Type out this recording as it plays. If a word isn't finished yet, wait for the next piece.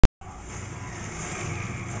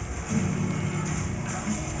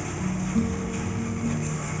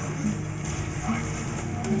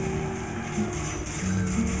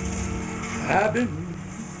I've been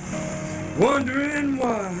wondering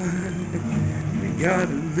why we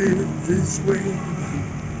gotta live this way.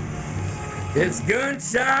 There's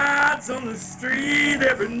gunshots on the street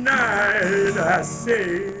every night, I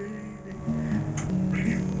say.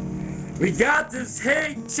 We got this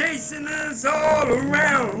hate chasing us all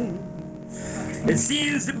around. It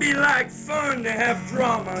seems to be like fun to have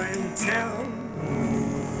drama in town.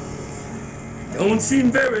 Don't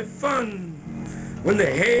seem very fun when the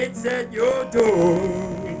hate's at your door.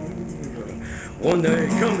 One day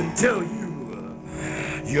come and tell you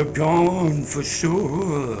you're gone for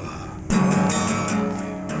sure.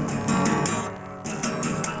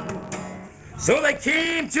 So they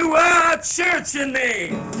came to our church and they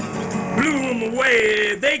blew them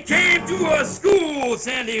away. They came to our school,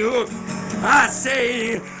 Sandy Hook. I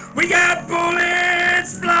say, we got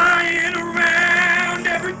bullets flying around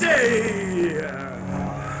every day.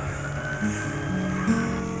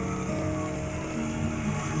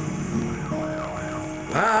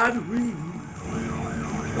 Why do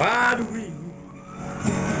we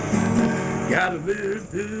gotta live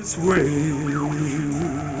this way?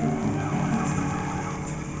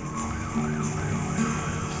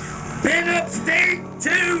 Been upstate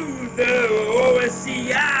to the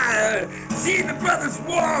OSCI, seen the brothers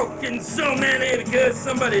walk in so many because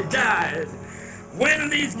somebody died. When are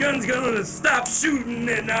these guns gonna stop shooting?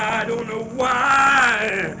 And I don't know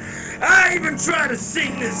why. I even try to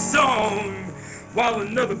sing this song while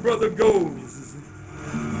another brother goes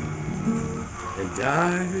and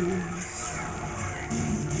dies.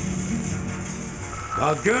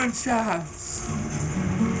 While gunshots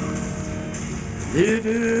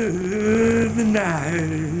litter the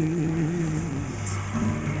night.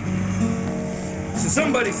 So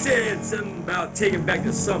somebody said something about taking back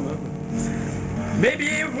the summer. Maybe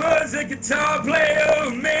it was a guitar player,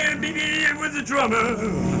 maybe it was a drummer.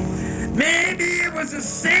 Maybe it was a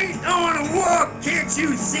saint on a walk, can't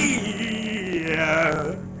you see?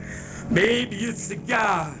 Maybe it's the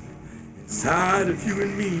God inside of you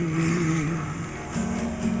and me.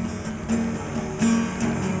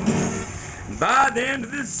 By the end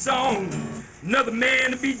of this song, another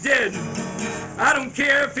man to be dead. I don't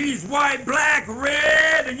care if he's white, black,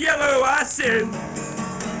 red, or yellow. I said,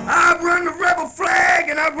 I run the rebel flag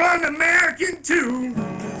and I run American too.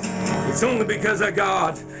 It's only because I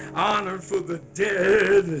got honor for the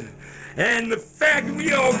dead and the fact that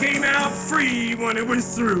we all came out free when it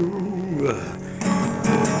was through.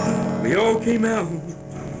 We all came out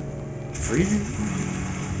free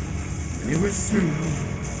when it was through.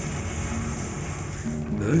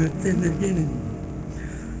 But then again,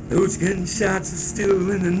 those gunshots are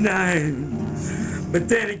still in the night. But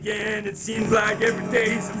then again, it seems like every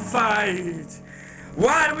day's a fight.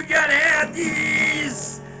 Why do we gotta have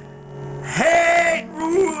these hate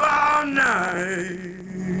rule all night?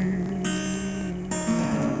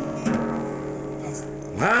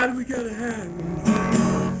 Why do we gotta have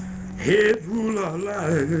hate rule our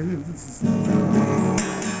lives?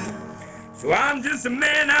 So I'm just a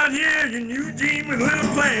man out here in Eugene with a little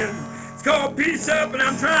plan. It's called Peace Up and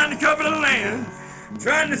I'm trying to cover the land. I'm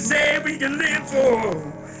trying to say we can live for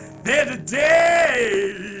better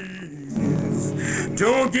days.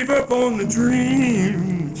 Don't give up on the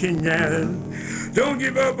dream, King Allen. Don't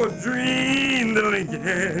give up a dream the Lincoln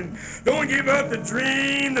had. Don't give up the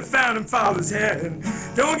dream the Founding Fathers had.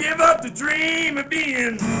 Don't give up the dream of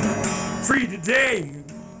being free today.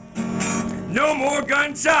 No more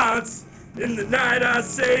gunshots in the night, I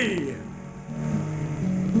say.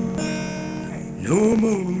 No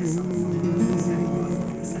more.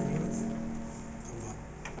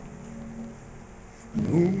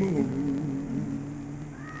 No more.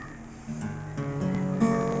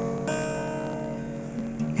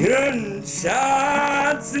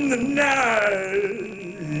 Gunshots in the night.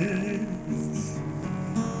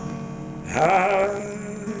 I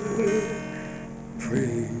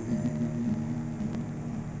pray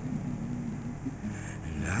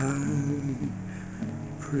and I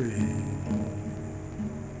pray.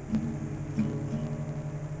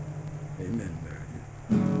 Amen, America.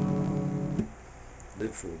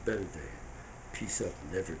 Live for a better day. Peace up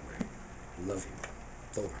in every way. Love you.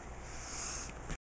 Thor.